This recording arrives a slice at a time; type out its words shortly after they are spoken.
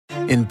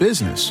In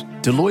business,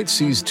 Deloitte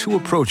sees two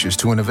approaches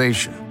to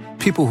innovation.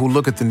 People who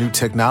look at the new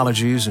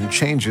technologies and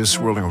changes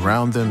swirling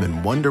around them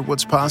and wonder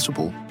what's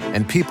possible,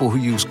 and people who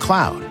use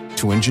cloud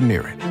to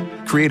engineer it,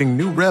 creating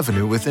new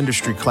revenue with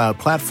industry cloud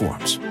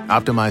platforms,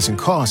 optimizing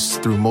costs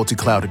through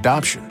multi-cloud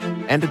adoption,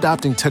 and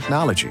adopting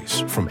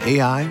technologies from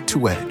AI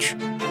to edge.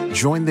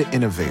 Join the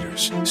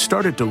innovators.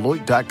 Start at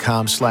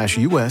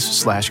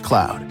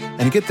Deloitte.com/US/cloud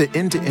and get the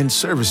end-to-end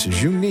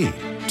services you need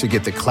to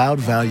get the cloud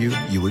value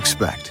you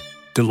expect.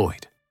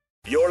 Deloitte.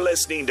 You're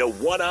listening to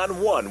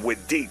One-on-One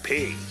with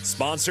DP,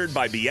 sponsored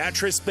by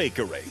Beatrice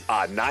Bakery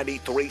on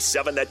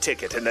 93.7 The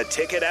Ticket and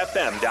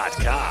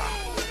theticketfm.com.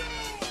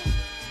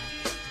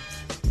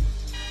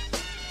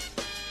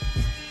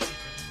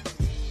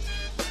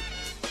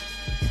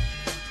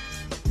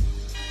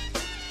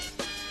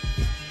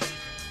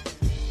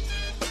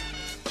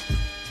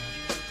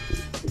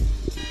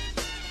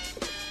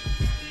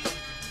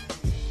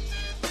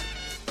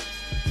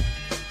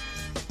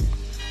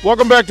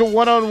 Welcome back to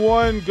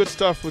One-on-One. Good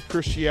stuff with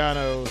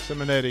Cristiano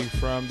Simonetti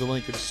from the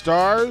Lincoln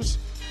Stars.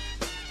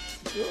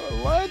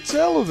 Let's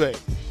elevate.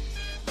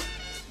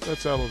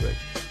 Let's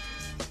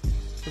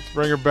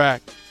bring her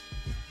back.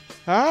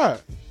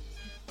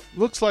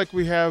 Looks like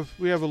we have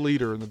a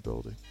leader in the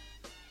building.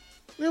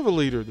 I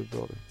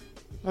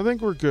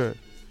think we're good.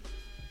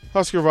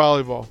 Husker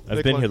volleyball.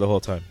 I've been here the whole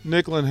time.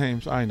 Nicklin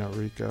Hames. I know,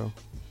 Rico.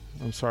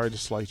 I'm sorry to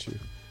slight you.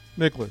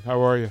 Nicklin,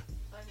 how are you?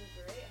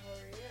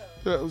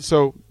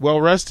 So well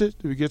rested?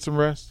 Did we get some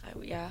rest?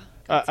 Yeah,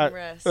 got some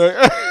rest.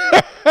 I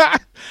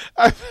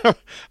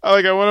want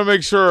to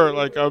make sure,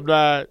 I'm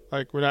not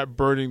we're not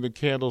burning the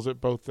candles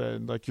at both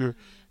ends.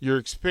 You're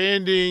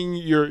expanding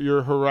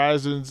your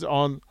horizons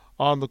on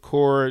the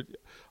court,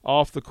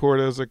 off the court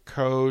as a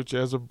coach,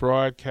 as a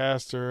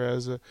broadcaster,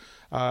 as a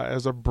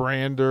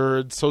brander,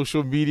 and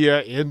social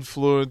media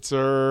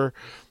influencer.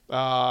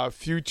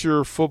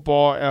 Future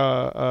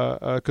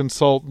football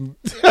consultant.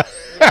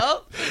 Yep.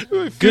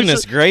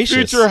 Goodness gracious.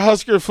 Future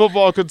Husker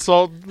football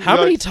consultant. How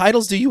many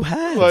titles do you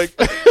have?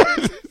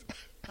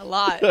 A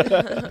lot.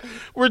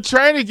 We're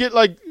trying to get,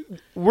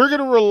 we're going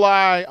to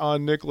rely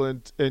on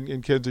Nicklin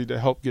and Kenzie to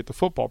help get the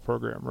football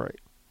program right.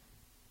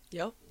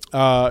 Yep.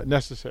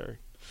 Necessary.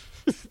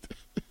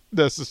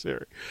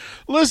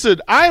 Listen,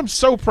 I am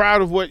so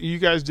proud of what you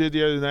guys did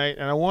the other night,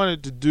 and I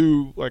wanted to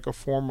do, a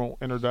formal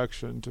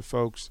introduction to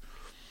folks.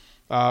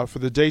 For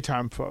the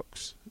daytime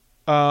folks.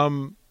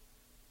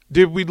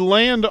 Did we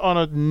land on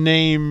a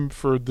name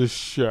for this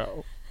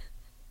show?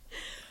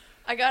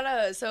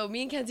 So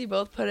me and Kenzie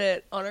both put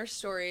it on our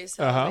stories.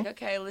 So I was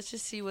okay, let's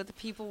just see what the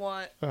people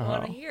want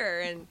to hear.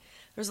 And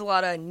there's a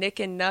lot of Nick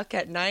and Nuck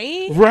at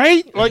night.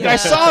 Right? I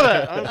saw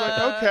that. I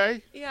was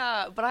okay.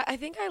 Yeah, but I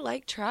think I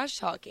like trash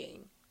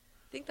talking.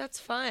 I think that's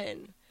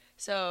fun.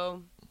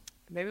 So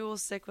maybe we'll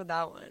stick with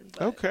that one.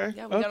 But okay.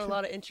 Yeah, we got a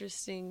lot of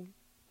interesting...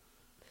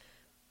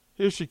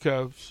 Here she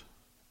comes.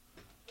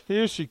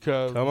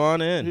 Come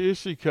on in. Here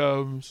she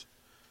comes.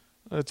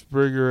 Let's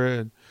bring her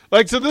in.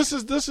 So this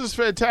is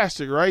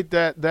fantastic, right?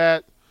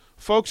 That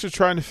folks are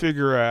trying to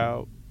figure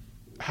out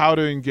how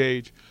to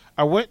engage.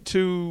 I went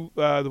to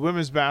the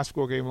women's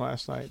basketball game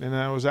last night, and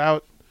I was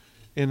out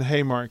in the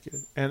Haymarket,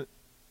 and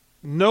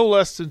no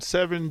less than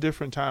 7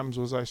 different times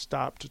was I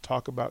stopped to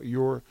talk about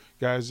your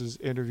guys'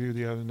 interview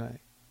the other night.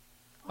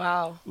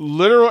 Wow.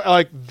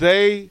 Literally,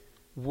 they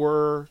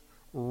were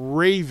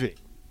raving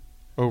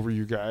over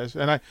you guys.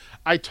 And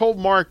I told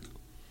Mark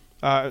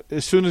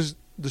as soon as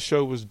the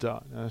show was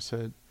done, and I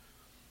said,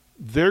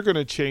 they're going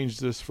to change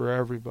this for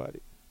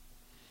everybody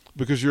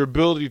because your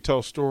ability to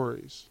tell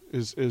stories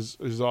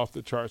is off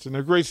the charts. And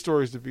they're great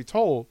stories to be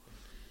told,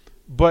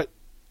 but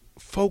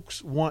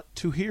folks want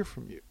to hear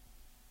from you.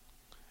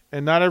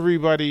 And not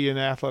everybody in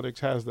athletics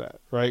has that,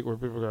 right? Where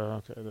people go,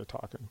 okay, they're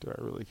talking. Do I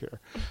really care?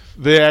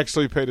 They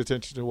actually paid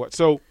attention to what.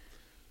 So,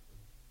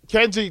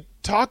 Kenzie,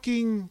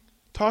 talking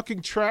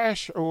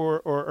trash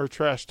or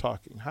trash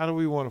talking? How do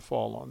we want to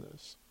fall on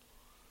this?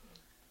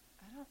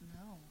 I don't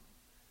know.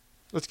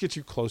 Let's get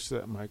you close to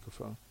that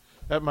microphone.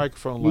 That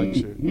microphone likes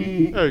you.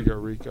 There you go,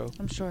 Rico.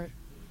 I'm short.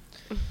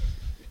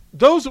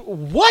 Those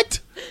what?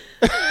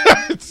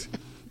 I'm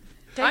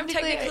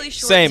technically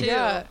short Same. too.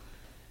 Yeah.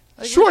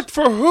 Short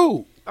for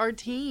who? Our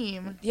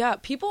team. Yeah,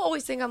 people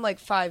always think I'm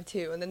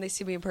 5'2", and then they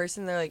see me in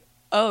person, they're like,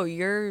 oh,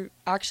 you're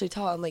actually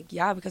tall. I'm like,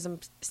 yeah, because I'm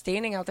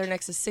standing out there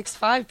next to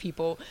 6'5"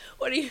 people.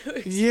 What do you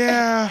expect?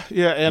 Yeah,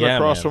 and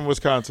across from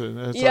Wisconsin.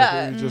 It's you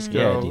just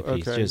go,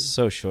 DP's okay. just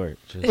so short.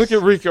 Look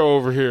at Rico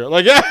over here.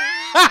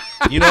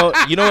 You know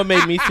what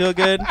made me feel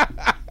good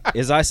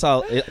is I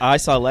saw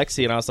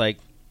Lexi and I was like,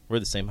 we're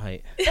the same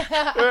height.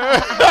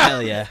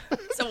 Hell yeah.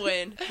 It's a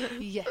win.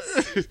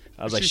 Yes.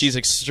 I was like, she's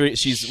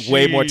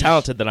way more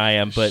talented than I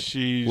am, but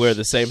we're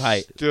the same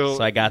height. Still,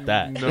 so I got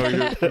that.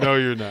 No,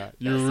 you're not.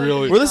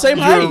 We're the same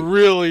height. You're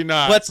really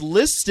not. What's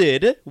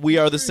listed, we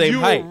are the same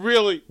height.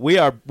 Really? We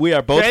are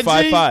both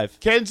 5'5".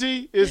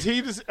 Kenzie,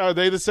 are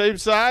they the same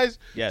size?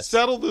 Yes.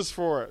 Settle this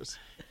for us.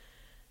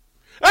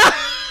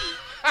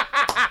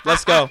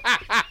 Let's go.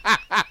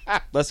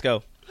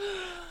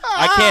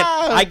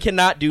 I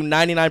cannot do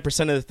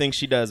 99% of the things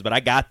she does, but I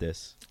got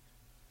this.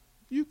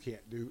 You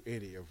can't do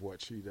any of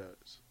what she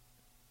does.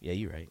 Yeah,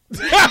 you're right.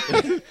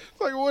 It's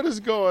like, what is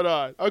going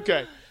on?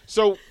 Okay,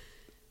 so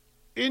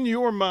in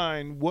your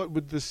mind, what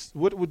would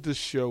this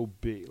show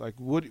be? Like,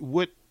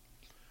 what?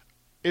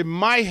 In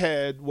my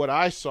head, what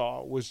I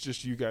saw was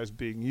just you guys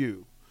being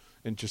you,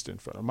 and just in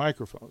front of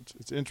microphones.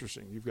 It's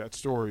interesting. You've got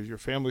stories. Your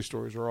family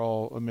stories are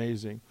all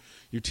amazing.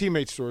 Your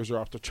teammates' stories are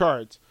off the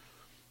charts.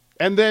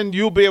 And then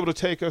you'll be able to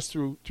take us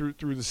through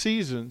the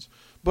seasons.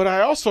 But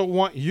I also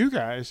want you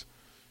guys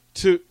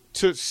to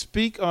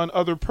speak on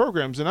other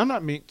programs. And I'm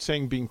not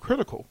saying being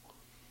critical,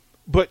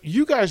 but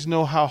you guys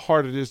know how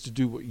hard it is to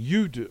do what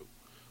you do,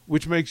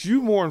 which makes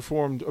you more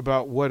informed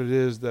about what it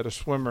is that a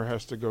swimmer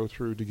has to go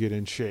through to get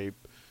in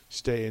shape,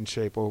 stay in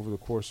shape over the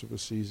course of a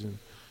season,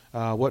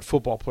 what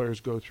football players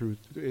go through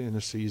in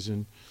a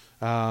season,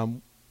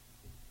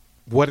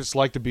 what it's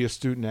like to be a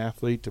student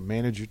athlete, to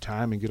manage your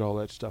time and get all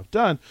that stuff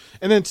done.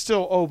 And then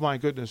still, oh my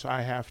goodness,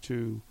 I have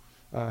to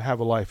have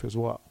a life as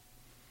well.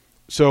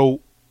 So,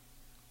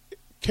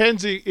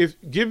 Kenzie,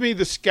 give me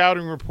the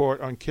scouting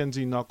report on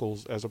Kenzie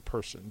Knuckles as a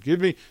person.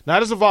 Give me,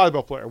 not as a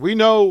volleyball player. We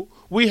know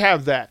we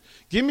have that.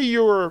 Give me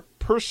your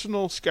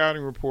personal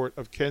scouting report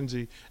of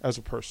Kenzie as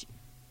a person.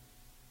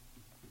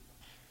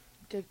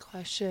 Good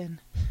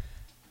question.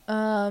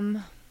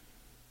 I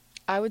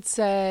would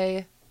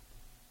say,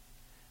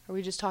 are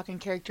we just talking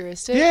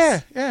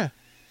characteristics? Yeah.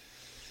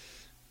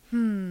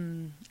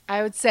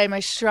 I would say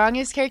my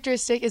strongest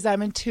characteristic is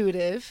I'm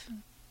intuitive.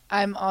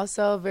 I'm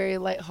also very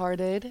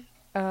lighthearted.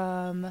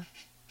 I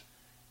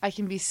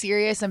can be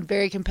serious. I'm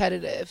very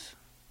competitive.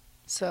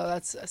 So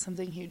that's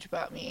something huge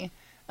about me.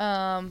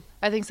 I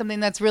think something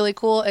that's really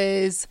cool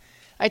is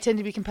I tend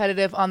to be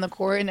competitive on the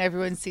court, and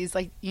everyone sees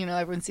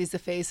everyone sees the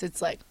face.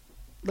 It's like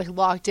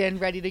locked in,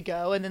 ready to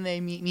go, and then they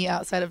meet me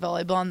outside of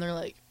volleyball, and they're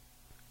like,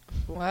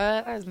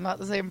 "What? I'm not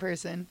the same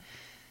person."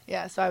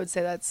 Yeah, so I would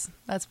say that's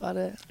about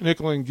it.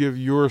 Nicholin, give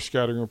your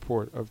scouting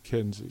report of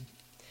Kenzie.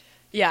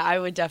 Yeah, I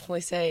would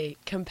definitely say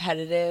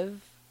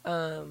competitive,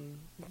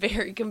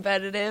 very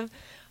competitive.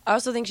 I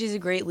also think she's a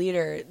great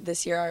leader.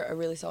 This year, I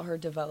really saw her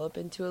develop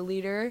into a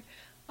leader,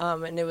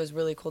 and it was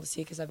really cool to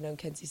see because I've known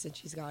Kenzie since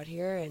she's got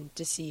here, and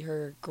to see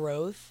her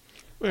growth.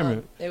 Wait a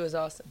minute. It was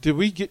awesome. Did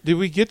we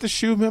get the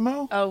shoe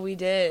memo? Oh, we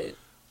did.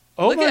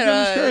 Oh, look my at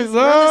goodness us. gracious.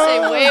 We're on the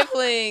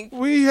same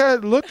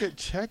wavelength.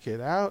 Check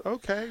it out.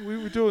 Okay, we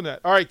were doing that.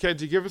 All right,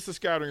 Kenzie, give us the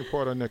scouting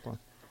report on Nicholin.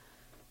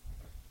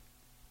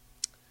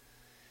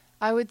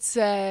 I would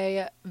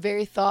say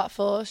very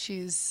thoughtful.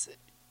 She's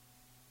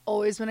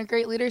always been a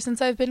great leader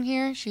since I've been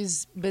here.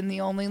 She's been the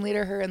only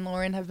leader. Her and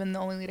Lauren have been the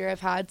only leader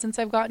I've had since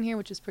I've gotten here,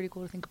 which is pretty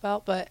cool to think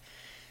about. But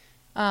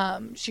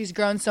she's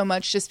grown so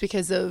much just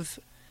because of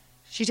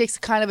she takes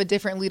kind of a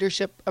different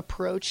leadership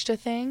approach to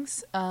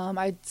things.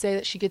 I'd say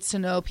that she gets to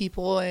know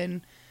people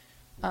and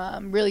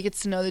really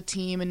gets to know the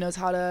team and knows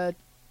how to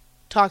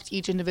talk to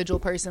each individual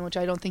person, which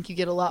I don't think you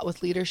get a lot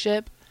with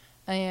leadership.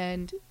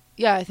 And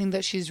yeah, I think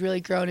that she's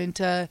really grown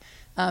into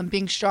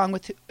being strong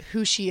with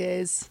who she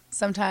is.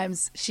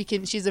 Sometimes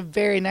she's a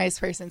very nice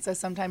person, so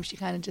sometimes she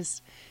kind of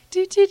just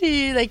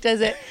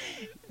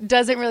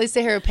doesn't really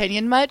say her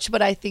opinion much,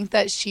 but I think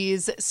that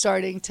she's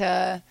starting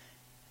to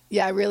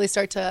really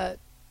start to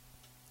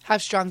have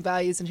strong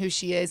values in who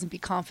she is and be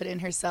confident in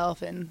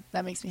herself, and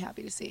that makes me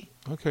happy to see.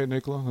 Okay,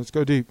 Nicola, let's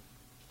go deep.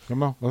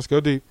 Come on, let's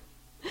go deep.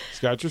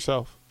 Scout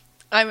yourself.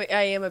 I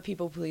am a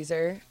people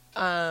pleaser.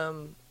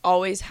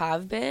 Always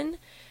have been.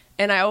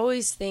 And I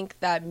always think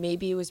that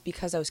maybe it was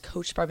because I was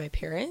coached by my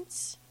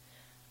parents.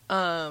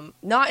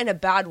 Not in a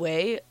bad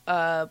way,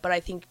 but I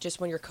think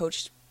just when you're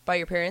coached by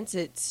your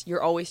parents,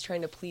 you're always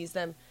trying to please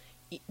them,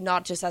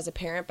 not just as a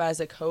parent, but as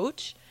a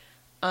coach.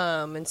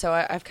 And so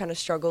I've kind of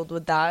struggled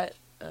with that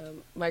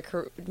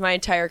my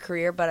entire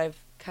career, but I've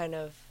kind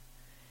of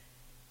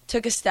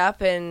took a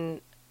step in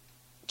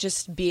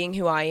just being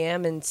who I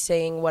am and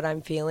saying what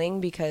I'm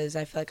feeling, because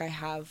I feel like I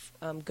have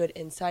good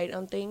insight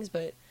on things,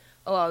 but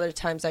a lot of the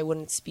times I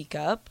wouldn't speak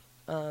up.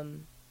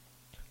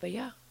 But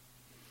yeah.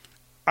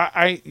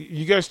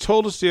 You guys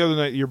told us the other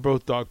night you're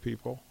both dog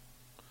people.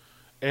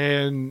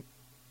 And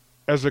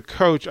as a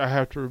coach, I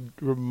have to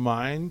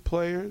remind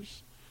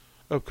players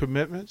of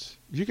commitments.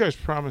 You guys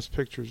promised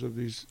pictures of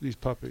these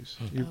puppies.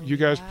 You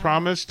guys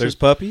promised there's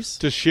puppies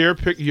to share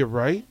You're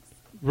right?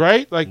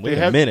 Like Wait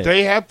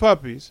they have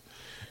puppies.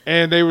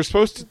 And they were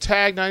supposed to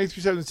tag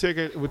 93.7 The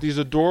Ticket with these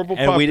adorable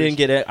puppies. And we didn't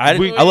get it. I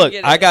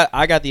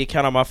got the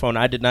account on my phone.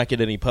 I did not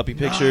get any puppy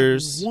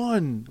pictures. Not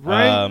one,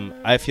 right?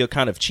 I feel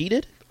kind of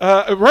cheated.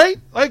 Right?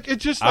 Like it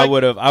just. Like, I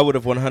would have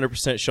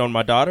 100% shown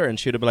my daughter, and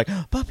she would have been like,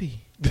 oh,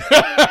 "Puppy."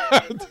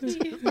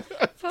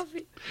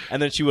 Puppy.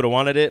 And then she would have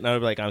wanted it, and I would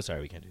be like, "I'm sorry,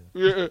 we can't do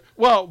that." Yeah,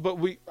 well, but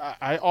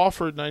I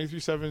offered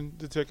 93.7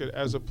 The Ticket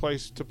as a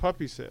place to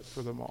puppy sit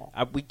for them all.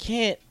 We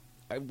can't.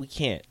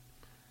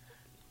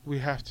 We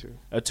have to.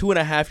 A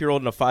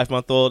 2.5-year-old and a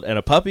 5-month-old and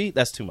a puppy,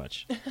 that's too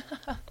much.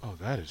 Oh,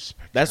 that is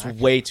spectacular. That's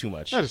way too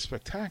much. That is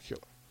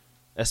spectacular.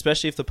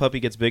 Especially if the puppy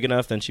gets big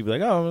enough, then she'd be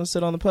like, "Oh, I'm gonna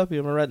sit on the puppy.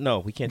 I'm gonna ride." No,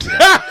 we can't do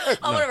that.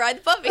 I want to ride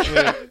the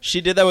puppy.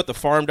 She did that with the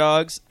farm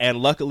dogs, and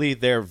luckily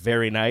they're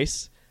very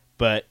nice,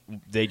 but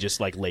they just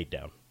like laid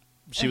down.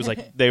 She was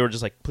like, they were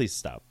just like, "Please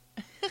stop."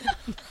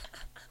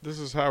 This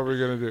is how we're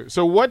gonna do it.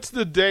 So, what's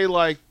the day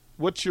like?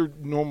 What's your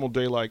normal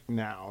day like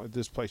now at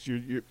this place?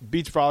 Your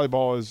beach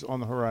volleyball is on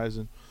the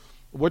horizon.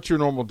 What's your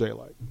normal day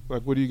like?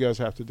 Like, what do you guys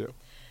have to do?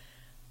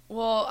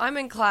 Well, I'm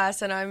in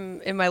class and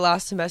I'm in my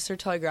last semester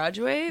till I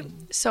graduate.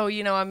 So,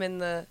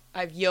 I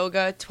have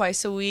yoga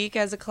twice a week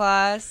as a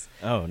class.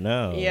 Oh,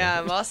 no. Yeah,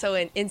 I'm also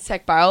in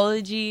insect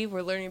biology.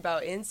 We're learning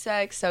about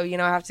insects. So, I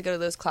have to go to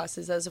those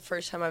classes. That was the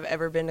first time I've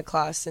ever been to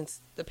class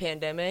since the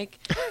pandemic.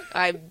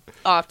 I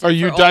opted Are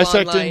you for all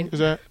dissecting?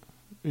 online.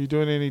 Are you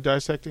doing any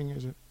dissecting?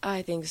 Is it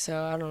I think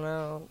so. I don't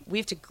know. We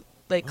have to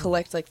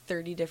collect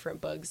 30 different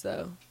bugs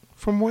though.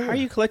 from where? How are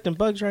you collecting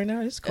bugs right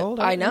now? It's cold.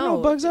 I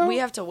know. Bugs out. We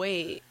have to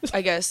wait,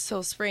 I guess,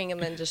 till spring and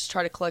then just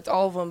try to collect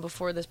all of them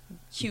before this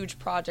huge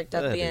project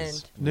at That the is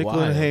end. Nicola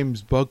wild.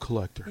 Hames, bug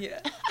collector. Yeah.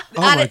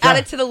 Oh my add God.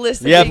 it to the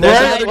list. Of Yeah, things there's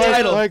that I another do.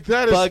 title. Like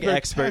that is Bug spectac-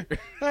 expert.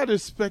 That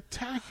is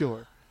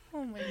spectacular.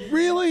 Oh my God.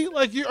 Really?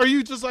 Like, are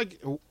you just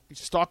like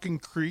stalking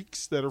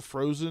creeks that are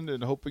frozen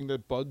and hoping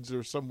that bugs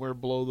are somewhere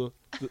below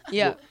the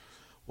Yeah.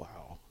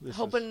 Wow. This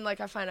Hoping I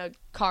find a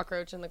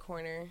cockroach in the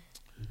corner.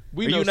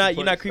 we Are know you not some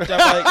you not places. creeped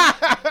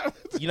out by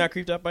you not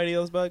creeped out by any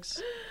of those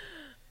bugs?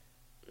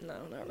 No,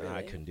 not really. No,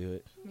 I couldn't do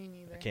it. Me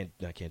neither.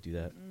 I can't do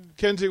that.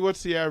 Kenzie,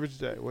 what's the average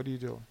day? What are you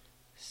doing?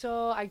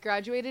 So I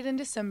graduated in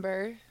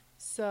December.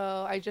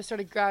 So I just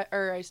started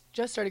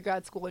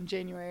grad school in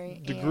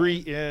January. Degree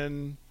in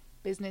in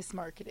business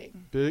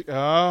marketing. big.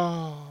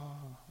 Oh.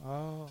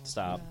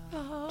 Stop.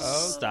 Oh.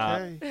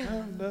 Stop.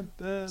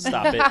 Okay.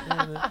 Stop it.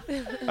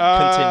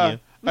 Uh, Continue.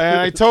 And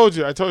I told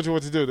you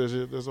what to do.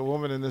 There's a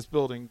woman in this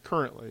building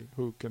currently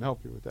who can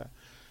help you with that.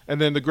 And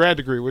then the grad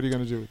degree, what are you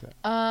going to do with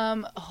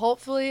that?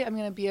 Hopefully I'm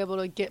going to be able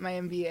to get my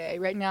MBA.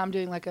 Right now I'm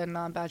doing a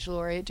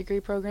non-baccalaureate degree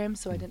program,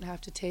 so I didn't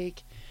have to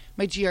take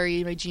my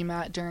GRE, my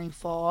GMAT during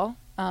fall.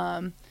 So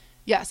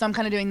I'm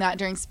kind of doing that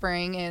during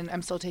spring, and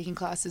I'm still taking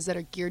classes that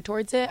are geared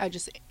towards it. I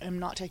just am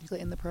not technically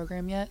in the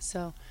program yet,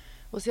 so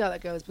we'll see how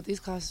that goes. But these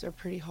classes are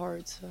pretty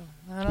hard, so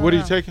I don't know. What are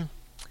you taking?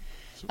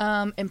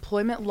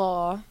 Employment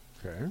law.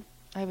 Okay.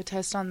 I have a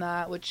test on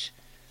that, which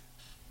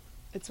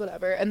it's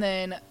whatever. And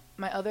then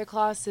my other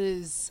class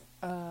is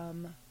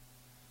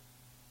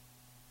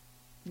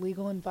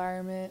legal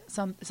environment,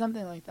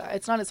 something like that.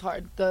 It's not as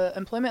hard. The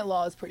employment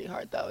law is pretty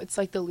hard, though. It's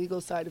like the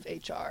legal side of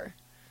HR.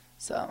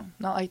 So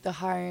not like the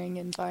hiring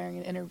and firing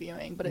and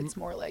interviewing, but it's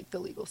more like the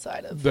legal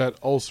side of That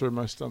ulcer in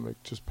my stomach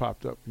just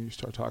popped up when you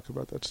start talking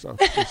about that stuff.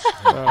 Just,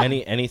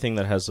 Anything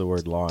that has the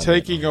word law. in it.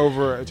 taking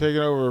over a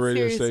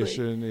radio Seriously.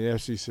 station, the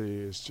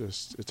FCC is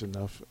just, it's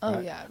enough. Oh,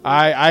 yeah.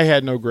 I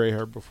had no gray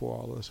hair before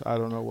all this. I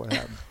don't know what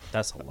happened.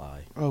 That's a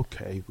lie.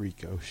 Okay,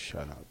 Rico,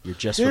 shut up. You're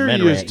just There for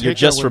men. he is, You're taking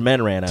just away- for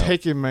men ran out.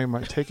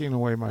 Taking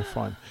away my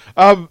fun.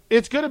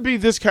 It's going to be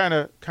this kind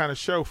of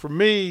show for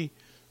me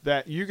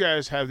that you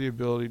guys have the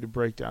ability to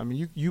break down. I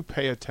mean, you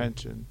pay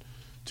attention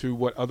to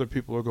what other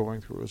people are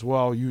going through as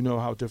well. You know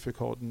how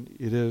difficult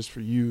it is for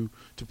you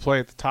to play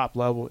at the top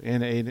level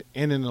in an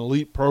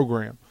elite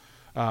program.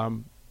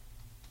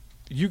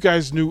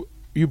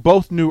 You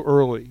both knew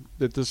early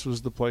that this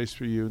was the place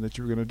for you and that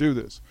you were going to do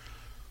this.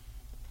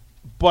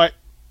 But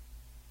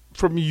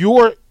from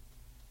your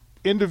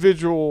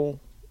individual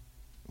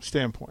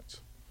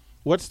standpoints,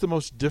 what's the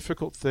most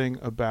difficult thing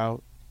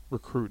about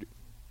recruiting?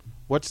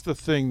 What's the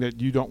thing that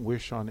you don't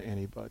wish on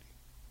anybody?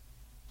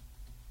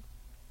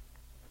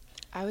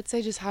 I would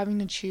say just having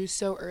to choose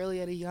so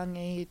early at a young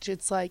age.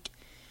 It's like,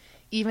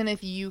 even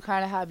if you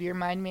kind of have your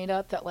mind made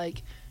up that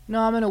no,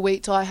 I'm going to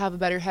wait till I have a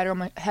better head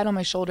on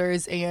my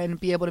shoulders and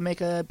be able to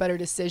make a better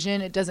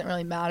decision, it doesn't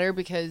really matter,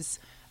 because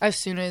as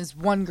soon as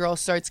one girl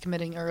starts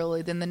committing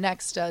early, then the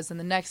next does, and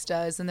the next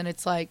does, and then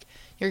it's like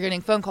you're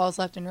getting phone calls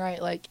left and right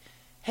like,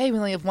 hey, we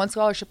only have one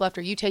scholarship left.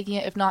 Are you taking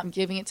it? If not, I'm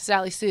giving it to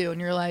Sally Sue. And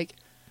you're like,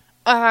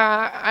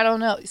 I don't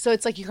know. So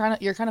it's like you're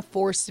kind of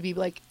forced to be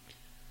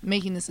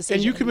making this decision.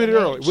 And you at a committed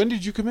young early. age. When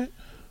did you commit?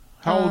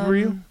 How old were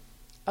you?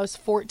 I was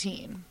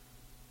 14.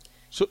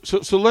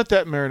 So let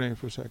that marinate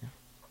for a second.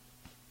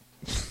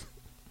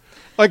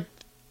 Like,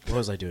 What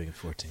was I doing at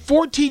 14?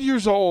 14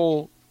 years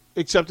old,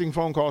 accepting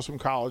phone calls from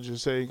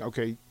colleges saying,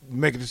 okay,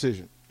 make a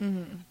decision,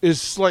 is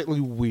slightly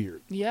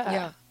weird.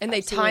 Yeah. And they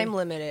absolutely. time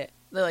limit it.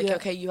 They're like, Yeah.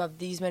 okay, you have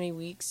these many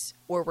weeks,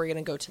 or we're going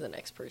to go to the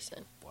next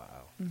person.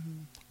 Wow.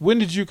 When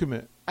did you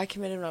commit? I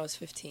committed when I was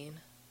 15.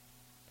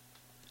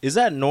 Is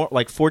that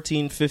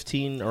 14,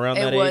 15, around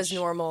that It age? was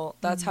normal.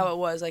 That's how it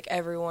was. Like,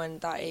 everyone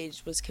that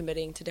age was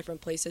committing to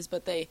different places,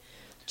 but they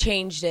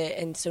changed it,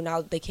 and so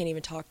now they can't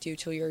even talk to you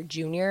till you're a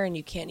junior, and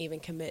you can't even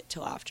commit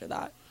till after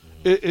that.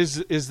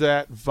 Is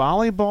that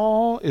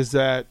volleyball? Is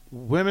that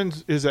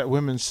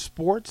women's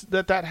sports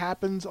that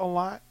happens a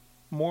lot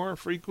more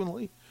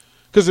frequently?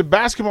 Because in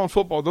basketball and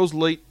football, those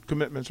late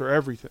commitments are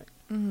everything.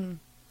 Mm-hmm.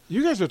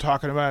 You guys are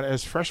talking about it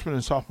as freshmen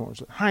and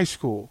sophomores in high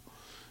school,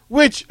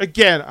 which,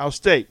 again, I'll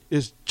state,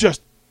 is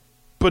just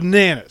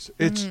bananas.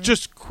 It's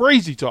just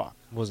crazy talk.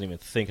 Wasn't even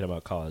thinking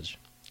about college.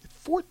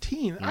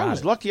 14. I Not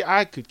was it. lucky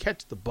I could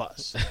catch the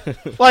bus.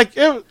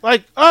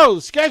 Oh,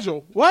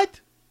 schedule.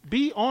 What?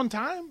 Be on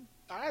time?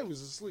 I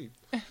was asleep.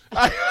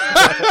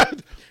 I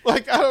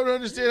don't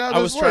understand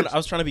how this works. I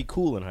was trying to be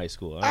cool in high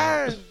school.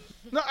 I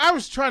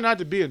was trying not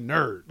to be a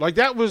nerd. Like,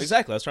 that was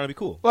Exactly. I was trying to be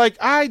cool. like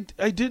I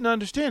didn't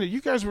understand it. You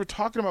guys were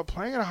talking about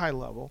playing at a high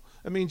level.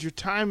 That means your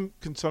time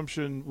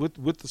consumption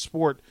with the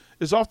sport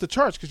is off the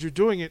charts because you're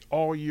doing it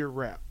all year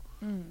round.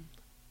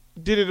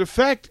 Did it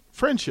affect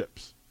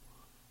friendships?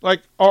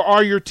 Like,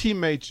 are your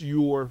teammates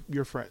your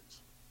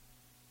friends?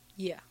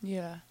 Yeah,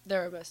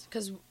 they're our best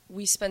because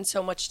we spend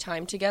so much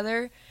time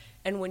together,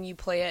 and when you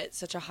play at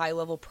such a high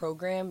level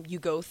program, you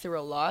go through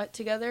a lot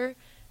together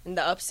and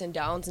the ups and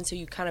downs, and so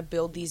you kind of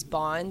build these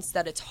bonds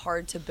that it's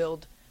hard to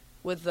build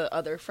with the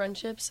other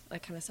friendships.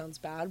 That kind of sounds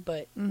bad,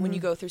 but when you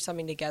go through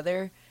something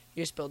together,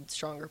 you just build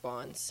stronger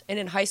bonds. And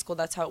in high school,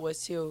 that's how it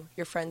was too.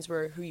 Your friends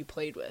were who you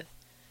played with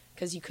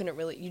because you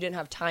didn't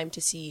have time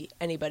to see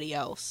anybody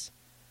else.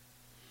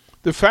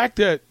 The fact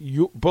that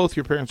both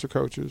your parents are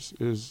coaches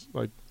is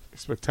like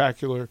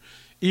spectacular.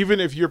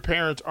 Even if your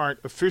parents aren't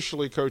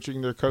officially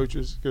coaching their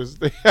coaches, because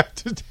they have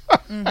to,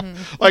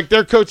 like,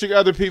 they're coaching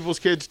other people's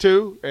kids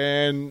too,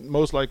 and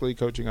most likely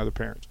coaching other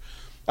parents.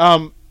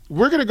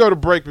 We're going to go to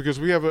break because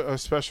we have a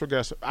special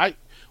guest.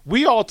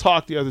 We all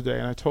talked the other day,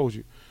 and I told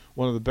you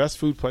one of the best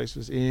food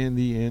places in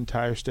the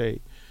entire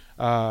state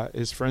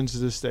is Friends of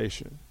the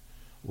Station.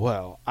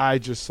 Well, I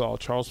just saw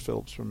Charles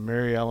Phillips from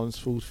Mary Ellen's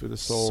Food for the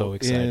Soul So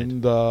excited.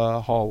 in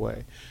the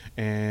hallway.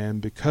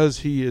 And because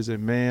he is a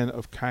man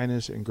of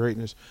kindness and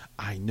greatness,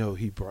 I know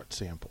he brought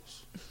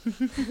samples.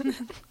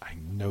 I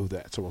know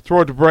that. So we'll throw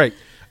it to break.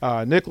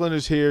 Nicklin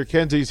is here.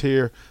 Kenzie's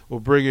here.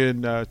 We'll bring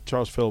in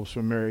Charles Phillips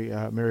from Mary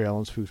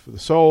Ellen's Food for the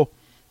Soul.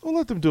 We'll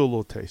let them do a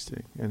little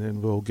tasting, and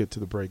then we'll get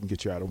to the break and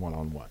get you out of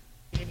one-on-one.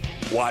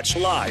 Watch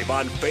live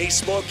on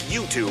Facebook,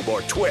 YouTube,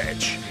 or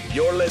Twitch.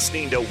 You're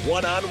listening to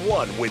One on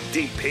One with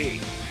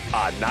DP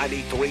on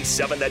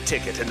 93.7 The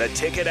Ticket and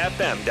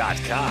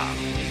theticketfm.com.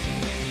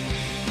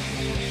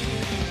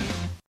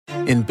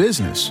 In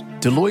business,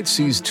 Deloitte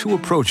sees two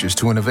approaches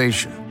to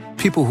innovation.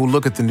 People who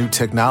look at the new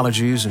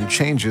technologies and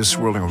changes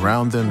swirling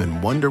around them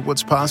and wonder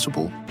what's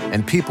possible,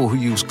 and people who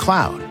use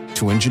cloud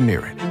to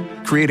engineer it.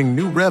 Creating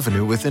new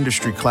revenue with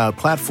industry cloud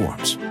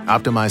platforms,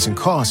 optimizing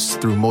costs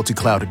through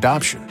multi-cloud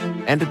adoption,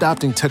 and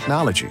adopting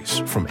technologies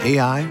from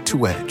AI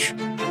to edge.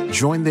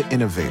 Join the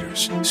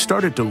innovators.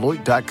 Start at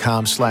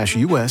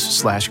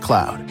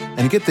Deloitte.com/US/cloud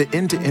and get the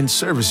end-to-end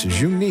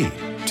services you need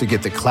to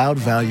get the cloud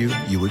value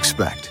you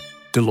expect.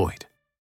 Deloitte.